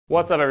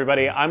What's up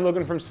everybody, I'm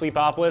Logan from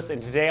Sleepopolis,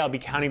 and today I'll be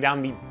counting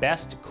down the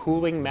best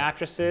cooling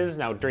mattresses.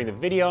 Now during the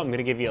video, I'm going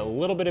to give you a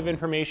little bit of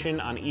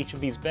information on each of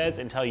these beds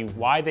and tell you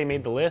why they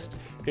made the list.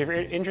 But if you're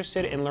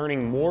interested in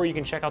learning more, you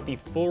can check out the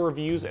full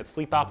reviews at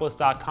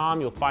sleepopolis.com.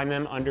 You'll find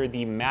them under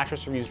the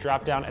mattress reviews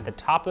dropdown at the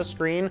top of the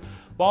screen.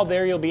 While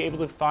there, you'll be able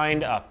to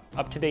find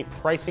up-to-date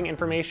pricing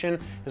information,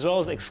 as well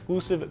as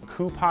exclusive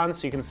coupons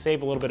so you can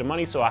save a little bit of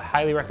money. So I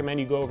highly recommend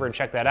you go over and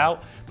check that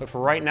out. But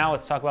for right now,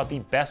 let's talk about the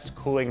best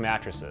cooling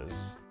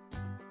mattresses.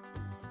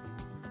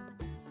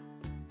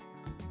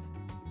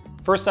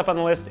 First up on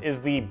the list is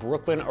the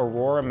Brooklyn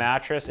Aurora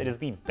mattress. It is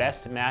the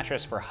best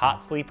mattress for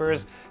hot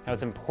sleepers. Now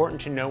it's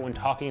important to note when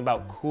talking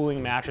about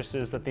cooling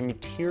mattresses that the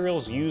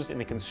materials used in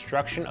the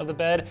construction of the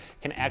bed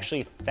can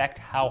actually affect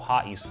how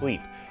hot you sleep.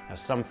 Now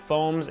some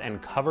foams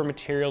and cover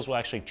materials will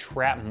actually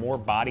trap more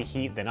body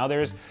heat than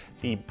others.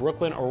 The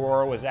Brooklyn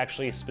Aurora was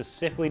actually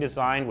specifically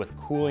designed with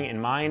cooling in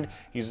mind. It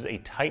uses a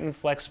Titan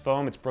Flex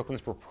foam. It's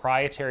Brooklyn's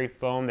proprietary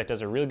foam that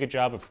does a really good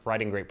job of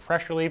providing great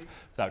pressure relief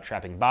without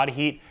trapping body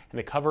heat. And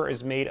the cover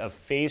is made of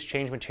phase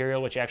change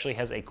material, which actually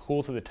has a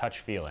cool to the touch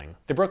feeling.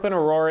 The Brooklyn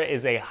Aurora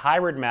is a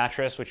hybrid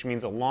mattress, which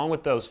means along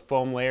with those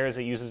foam layers,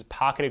 it uses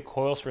pocketed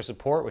coils for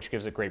support, which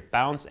gives it great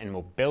bounce and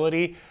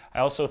mobility. I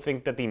also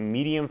think that the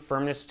medium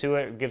firmness to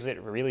it gives it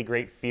a really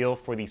great feel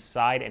for the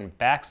side and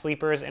back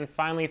sleepers. And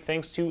finally,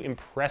 thanks to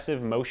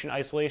impressive motion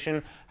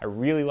isolation, I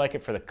really like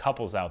it for the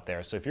couples out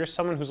there. So if you're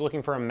someone who's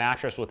looking for a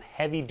mattress with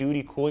heavy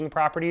duty cooling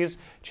properties,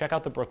 check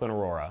out the Brooklyn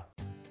Aurora.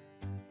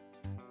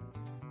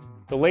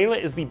 The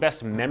Layla is the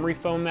best memory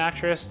foam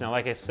mattress. Now,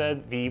 like I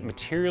said, the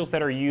materials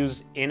that are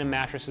used in a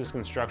mattress's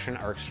construction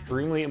are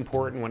extremely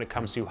important when it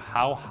comes to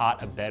how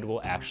hot a bed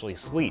will actually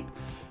sleep.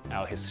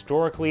 Now,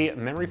 historically,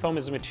 memory foam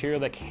is a material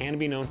that can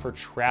be known for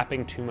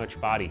trapping too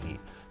much body heat.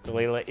 The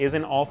Layla is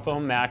an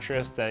all-foam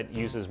mattress that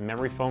uses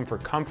memory foam for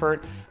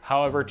comfort.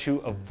 However, to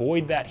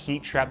avoid that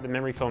heat trap that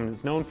memory foam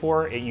is known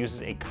for, it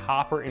uses a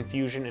copper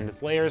infusion in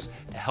its layers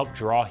to help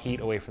draw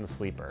heat away from the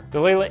sleeper. The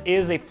Layla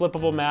is a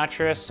flippable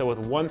mattress, so with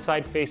one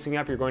side facing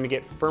up, you're going to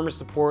get firmer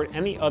support,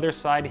 and the other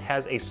side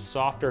has a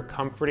softer,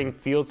 comforting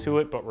feel to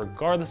it. But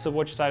regardless of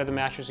which side of the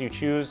mattress you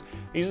choose,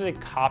 it uses a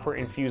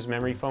copper-infused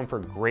memory foam for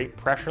great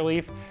pressure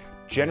relief.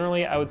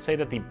 Generally, I would say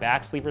that the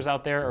back sleepers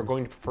out there are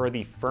going to prefer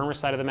the firmer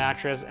side of the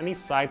mattress, and these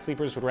side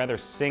sleepers would rather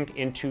sink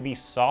into the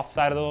soft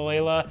side of the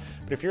Layla.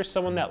 But if you're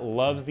someone that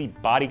loves the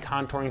body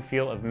contouring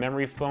feel of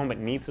memory foam but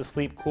needs to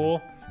sleep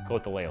cool, go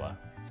with the Layla.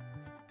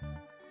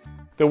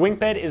 The Wink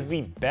Bed is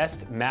the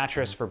best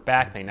mattress for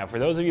back pain. Now, for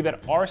those of you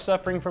that are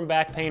suffering from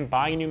back pain,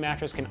 buying a new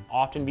mattress can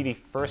often be the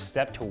first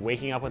step to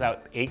waking up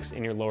without aches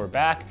in your lower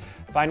back.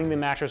 Finding the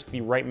mattress with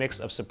the right mix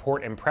of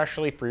support and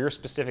pressure relief for your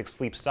specific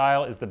sleep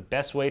style is the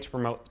best way to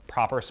promote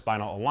proper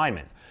spinal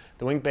alignment.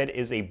 The Wink Bed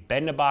is a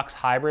bed-in-a-box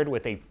hybrid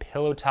with a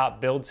pillow top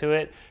build to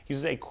it. It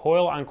uses a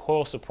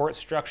coil-on-coil support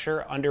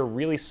structure under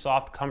really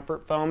soft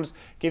comfort foams,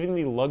 giving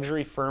the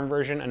luxury firm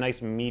version a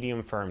nice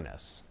medium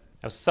firmness.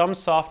 Now, some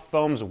soft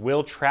foams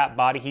will trap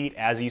body heat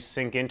as you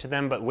sink into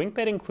them, but Wink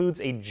Bed includes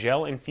a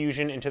gel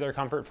infusion into their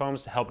comfort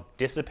foams to help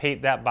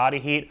dissipate that body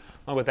heat.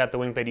 Along with that, the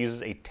Wink Bed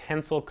uses a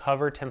Tencel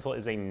cover. Tencel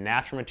is a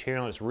natural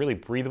material and it's really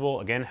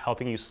breathable, again,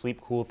 helping you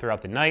sleep cool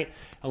throughout the night.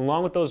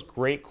 Along with those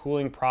great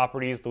cooling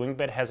properties, the Wink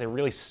Bed has a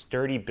really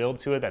sturdy build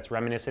to it that's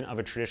reminiscent of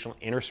a traditional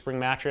innerspring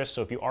mattress.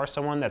 So if you are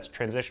someone that's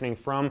transitioning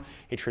from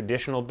a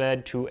traditional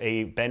bed to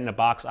a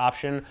bed-in-a-box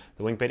option,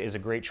 the Wink Bed is a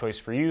great choice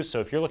for you. So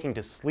if you're looking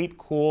to sleep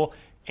cool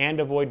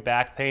and avoid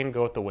back pain,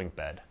 go with the Wink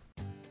Bed.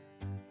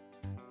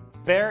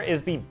 Bear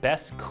is the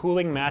best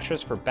cooling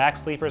mattress for back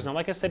sleepers. Now,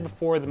 like I said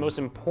before, the most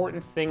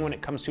important thing when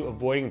it comes to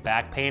avoiding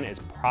back pain is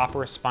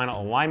proper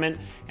spinal alignment.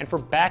 And for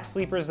back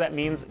sleepers, that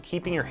means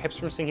keeping your hips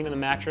from sinking in the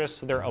mattress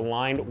so they're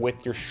aligned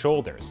with your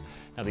shoulders.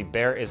 Now, the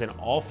Bear is an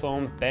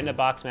all-foam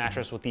bed-in-a-box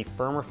mattress with the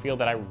firmer feel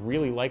that I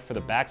really like for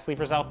the back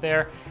sleepers out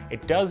there.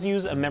 It does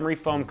use a memory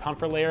foam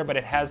comfort layer, but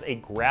it has a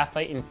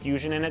graphite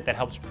infusion in it that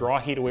helps draw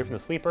heat away from the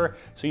sleeper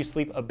so you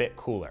sleep a bit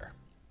cooler.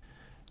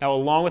 Now,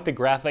 along with the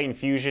graphite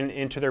infusion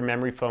into their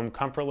memory foam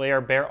comfort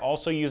layer, Bear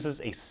also uses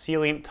a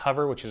sealant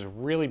cover, which is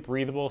really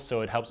breathable,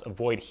 so it helps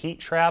avoid heat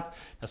trap.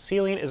 Now,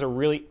 sealant is a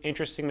really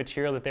interesting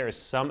material that there is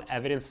some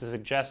evidence to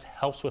suggest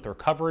helps with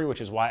recovery,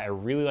 which is why I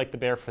really like the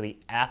Bear for the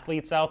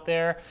athletes out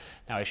there.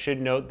 Now, I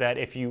should note that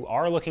if you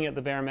are looking at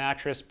the Bear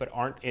mattress but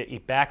aren't a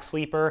back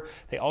sleeper,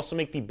 they also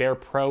make the Bear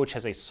Pro, which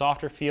has a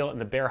softer feel,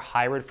 and the Bear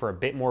Hybrid for a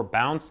bit more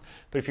bounce.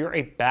 But if you're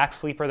a back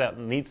sleeper that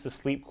needs to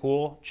sleep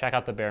cool, check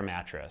out the Bear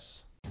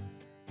mattress.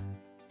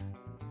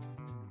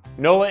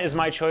 Nola is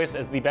my choice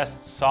as the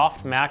best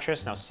soft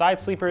mattress. Now, side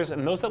sleepers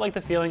and those that like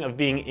the feeling of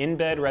being in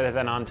bed rather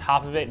than on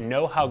top of it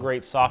know how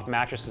great soft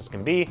mattresses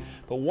can be,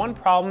 but one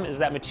problem is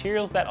that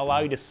materials that allow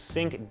you to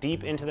sink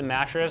deep into the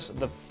mattress,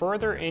 the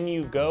further in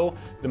you go,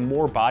 the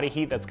more body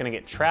heat that's going to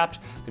get trapped.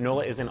 The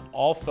Nola is an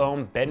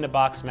all-foam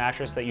bed-in-a-box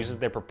mattress that uses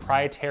their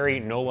proprietary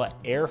Nola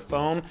Air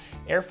Foam.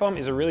 Air Foam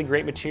is a really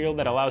great material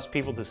that allows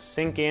people to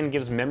sink in,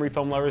 gives memory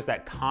foam lovers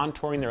that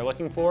contouring they're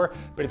looking for,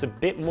 but it's a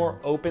bit more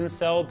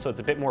open-celled, so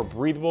it's a bit more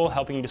breathable,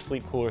 helping you to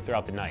sleep cooler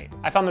throughout the night.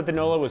 I found that the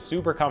Nola was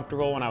super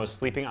comfortable when I was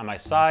sleeping on my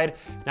side.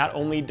 Not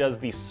only does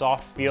the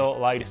soft feel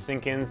allow you to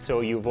sink in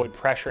so you avoid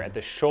pressure at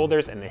the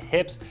shoulders and the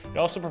hips, it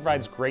also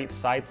provides great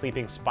side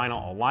sleeping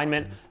spinal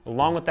alignment.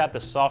 Along with that, the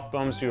soft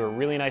foams do a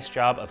really nice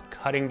job of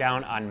cutting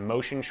down on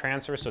motion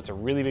transfer, so it's a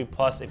really big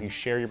plus if you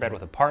share your bed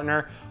with a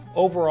partner.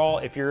 Overall,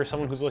 if you're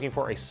someone who's looking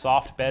for a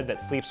soft bed that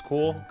sleeps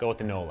cool, go with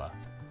the Nola.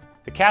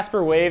 The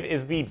Casper Wave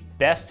is the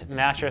best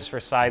mattress for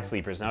side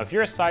sleepers. Now, if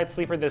you're a side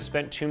sleeper that's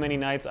spent too many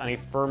nights on a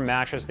firm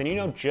mattress, then you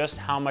know just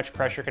how much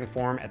pressure can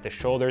form at the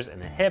shoulders and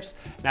the hips.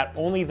 Not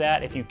only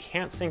that, if you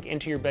can't sink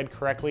into your bed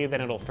correctly, then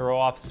it'll throw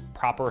off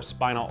proper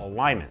spinal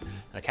alignment.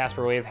 The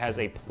Casper Wave has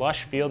a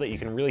plush feel that you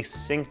can really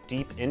sink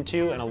deep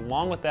into, and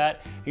along with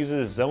that, uses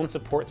a zone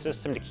support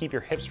system to keep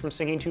your hips from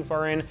sinking too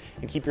far in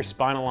and keep your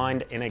spine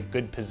aligned in a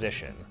good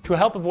position. To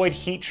help avoid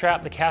heat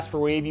trap, the Casper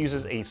Wave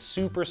uses a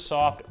super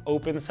soft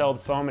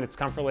open-celled foam in its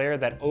comfort layer.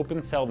 That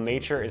open-celled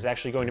nature is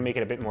actually going to make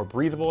it a bit more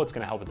breathable. It's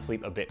going to help it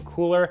sleep a bit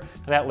cooler.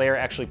 That layer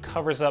actually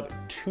covers up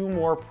 2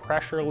 more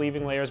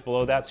pressure-relieving layers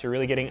below that, so you're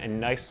really getting a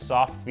nice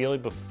soft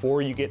feeling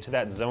before you get to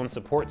that zone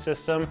support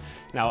system.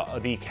 Now,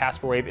 the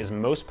Casper Wave is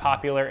most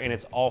popular in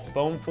its all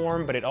foam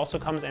form, but it also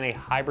comes in a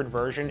hybrid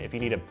version if you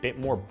need a bit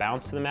more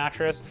bounce to the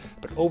mattress.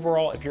 But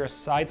overall, if you're a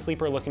side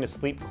sleeper looking to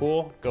sleep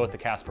cool, go with the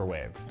Casper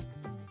Wave.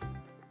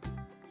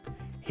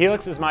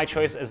 Helix is my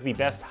choice as the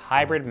best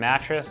hybrid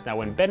mattress. Now,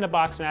 when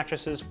bed-in-a-box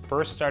mattresses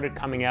first started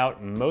coming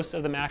out, most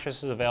of the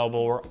mattresses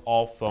available were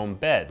all foam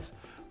beds.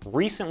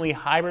 Recently,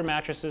 hybrid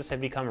mattresses have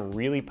become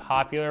really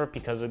popular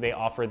because they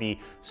offer the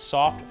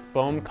soft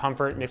foam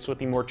comfort mixed with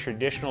the more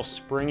traditional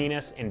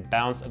springiness and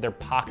bounce of their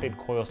pocketed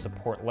coil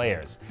support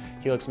layers.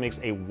 Helix makes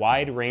a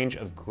wide range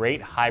of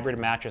great hybrid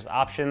mattress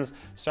options,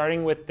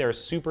 starting with their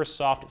super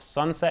soft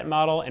Sunset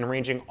model and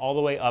ranging all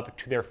the way up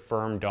to their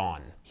firm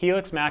Dawn.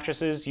 Helix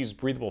mattresses use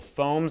breathable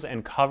foams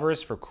and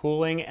covers for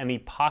cooling, and the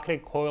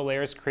pocketed coil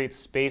layers create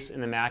space in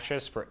the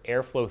mattress for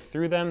airflow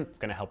through them. It's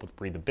going to help with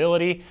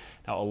breathability.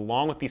 Now,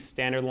 along with the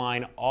standard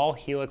line, all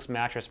Helix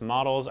mattress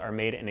models are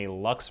made in a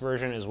luxe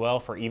version as well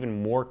for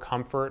even more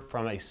comfort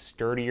from a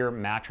sturdier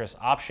mattress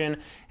option.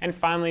 And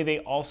finally, they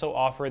also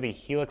offer the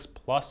Helix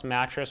Plus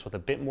mattress with a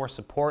bit more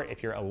support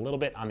if you're a little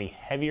bit on the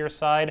heavier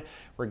side.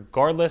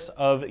 Regardless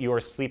of your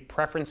sleep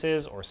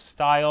preferences or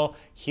style,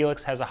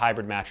 Helix has a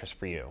hybrid mattress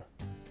for you.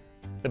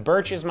 The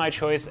Birch is my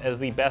choice as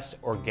the best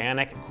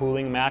organic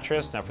cooling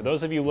mattress. Now, for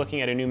those of you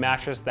looking at a new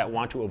mattress that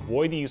want to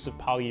avoid the use of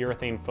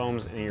polyurethane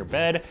foams in your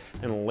bed,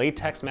 then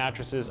latex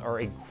mattresses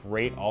are a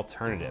great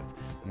alternative.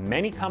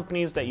 Many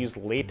companies that use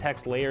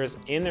latex layers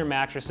in their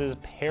mattresses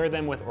pair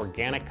them with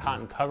organic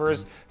cotton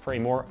covers for a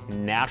more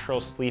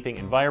natural sleeping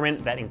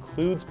environment. That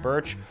includes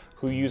Birch,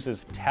 who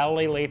uses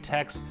Talalay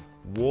latex,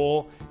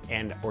 wool,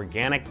 and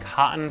organic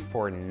cotton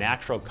for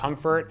natural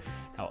comfort.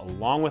 Now,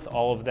 along with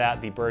all of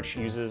that, the Birch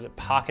uses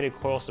pocketed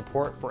coil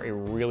support for a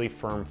really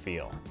firm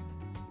feel.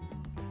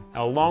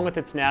 Now, along with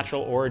its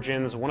natural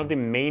origins, one of the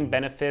main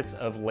benefits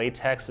of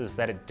latex is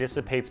that it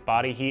dissipates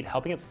body heat,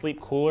 helping it sleep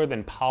cooler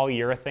than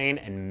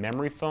polyurethane and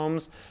memory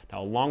foams.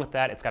 Now, along with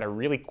that, it's got a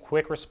really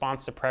quick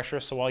response to pressure,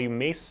 so while you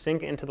may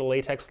sink into the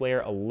latex layer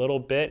a little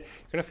bit,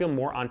 you're gonna feel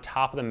more on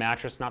top of the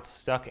mattress, not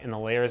stuck in the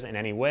layers in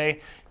any way.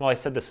 And while I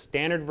said the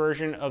standard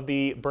version of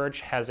the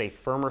Birch has a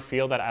firmer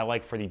feel that I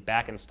like for the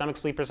back and stomach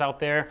sleepers out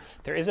there,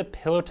 there is a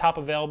pillow top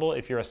available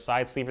if you're a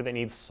side sleeper that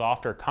needs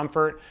softer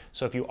comfort.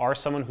 So if you are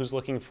someone who's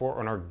looking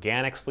for an organic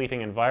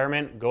sleeping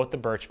environment, go with the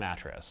Birch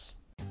mattress.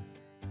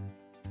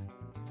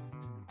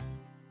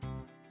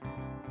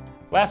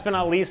 Last but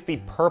not least, the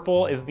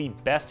Purple is the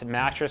best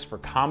mattress for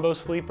combo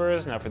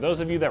sleepers. Now, for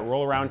those of you that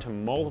roll around to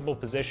multiple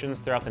positions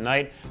throughout the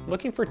night, I'm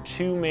looking for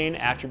 2 main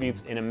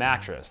attributes in a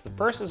mattress. The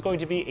first is going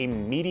to be a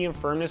medium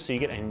firmness, so you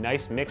get a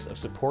nice mix of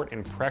support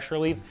and pressure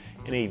relief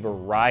in a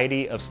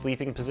variety of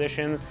sleeping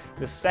positions.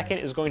 The second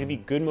is going to be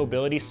good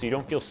mobility, so you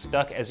don't feel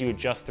stuck as you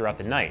adjust throughout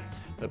the night.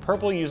 The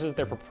Purple uses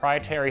their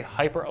proprietary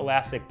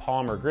hyper-elastic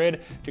polymer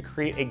grid to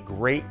create a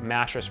great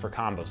mattress for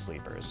combo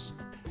sleepers.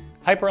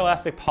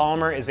 Hyperelastic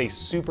polymer is a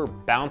super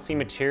bouncy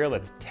material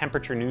that's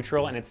temperature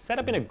neutral, and it's set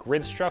up in a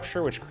grid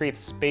structure which creates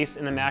space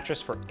in the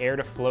mattress for air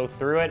to flow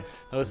through it.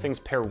 Now, those things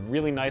pair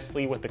really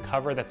nicely with the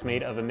cover that's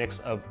made of a mix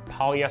of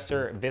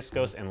polyester,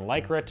 viscose, and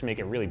lycra to make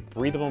it really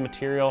breathable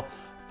material.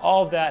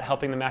 All of that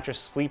helping the mattress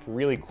sleep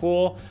really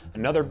cool.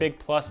 Another big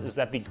plus is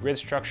that the grid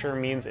structure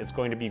means it's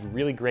going to be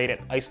really great at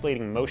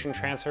isolating motion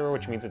transfer,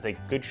 which means it's a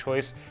good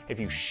choice if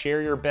you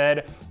share your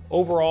bed.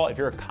 Overall, if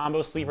you're a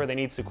combo sleeper that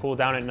needs to cool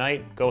down at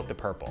night, go with the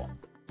Purple.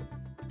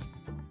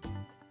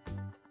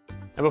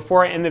 Now,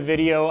 before I end the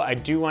video, I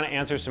do want to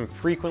answer some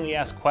frequently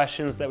asked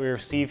questions that we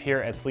receive here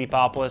at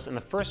Sleepopolis, and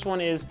the first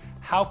one is,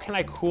 how can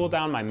I cool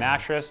down my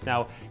mattress?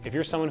 Now, if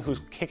you're someone who's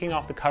kicking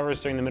off the covers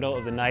during the middle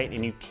of the night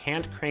and you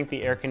can't crank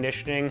the air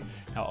conditioning,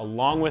 now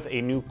along with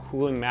a new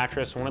cooling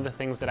mattress, one of the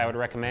things that I would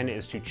recommend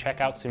is to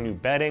check out some new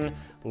bedding.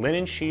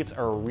 Linen sheets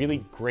are a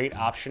really great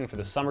option for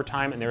the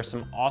summertime, and there are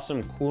some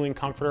awesome cooling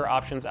comforter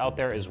options out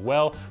there as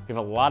well. We have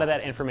a lot of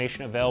that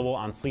information available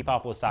on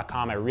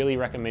sleepopolis.com. I really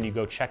recommend you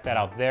go check that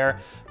out there.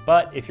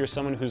 But if you're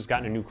someone who's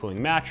gotten a new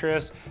cooling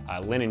mattress,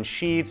 linen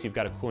sheets, you've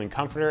got a cooling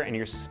comforter, and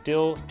you're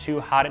still too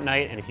hot at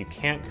night, and if you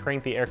can't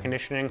crank the air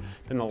conditioning,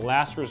 then the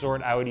last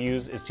resort I would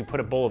use is to put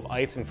a bowl of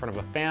ice in front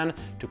of a fan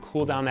to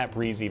cool down that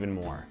breeze even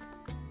more.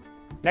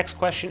 Next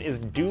question is,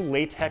 do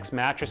latex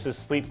mattresses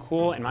sleep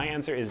cool? And my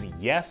answer is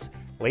yes.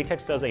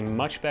 Latex does a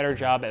much better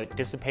job at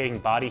dissipating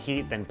body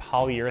heat than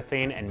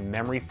polyurethane and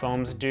memory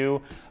foams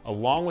do.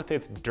 Along with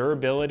its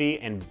durability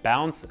and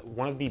bounce,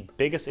 one of the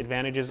biggest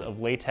advantages of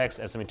latex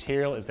as a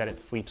material is that it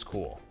sleeps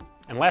cool.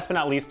 And last but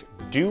not least,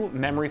 do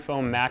memory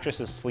foam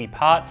mattresses sleep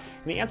hot?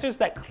 And the answer is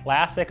that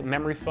classic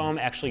memory foam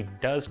actually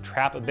does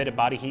trap a bit of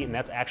body heat, and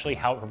that's actually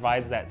how it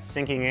provides that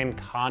sinking in,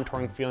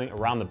 contouring feeling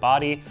around the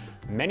body.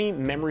 Many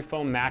memory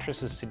foam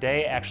mattresses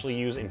today actually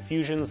use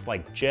infusions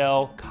like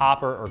gel,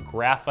 copper, or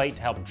graphite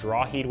to help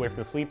draw heat away from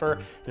the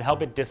sleeper and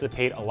help it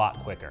dissipate a lot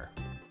quicker.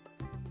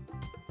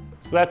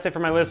 So that's it for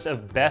my list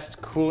of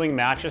best cooling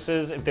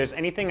mattresses. If there's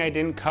anything I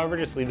didn't cover,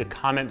 just leave a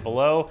comment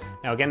below.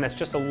 Now again, that's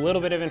just a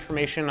little bit of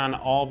information on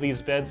all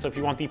these beds, so if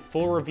you want the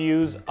full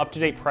reviews,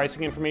 up-to-date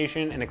pricing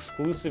information, and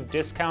exclusive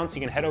discounts, you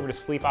can head over to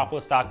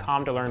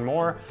sleepopolis.com to learn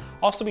more.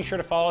 Also be sure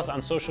to follow us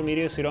on social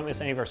media so you don't miss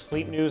any of our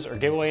sleep news or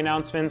giveaway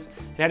announcements,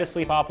 and head to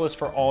Sleepopolis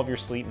for all of your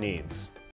sleep needs.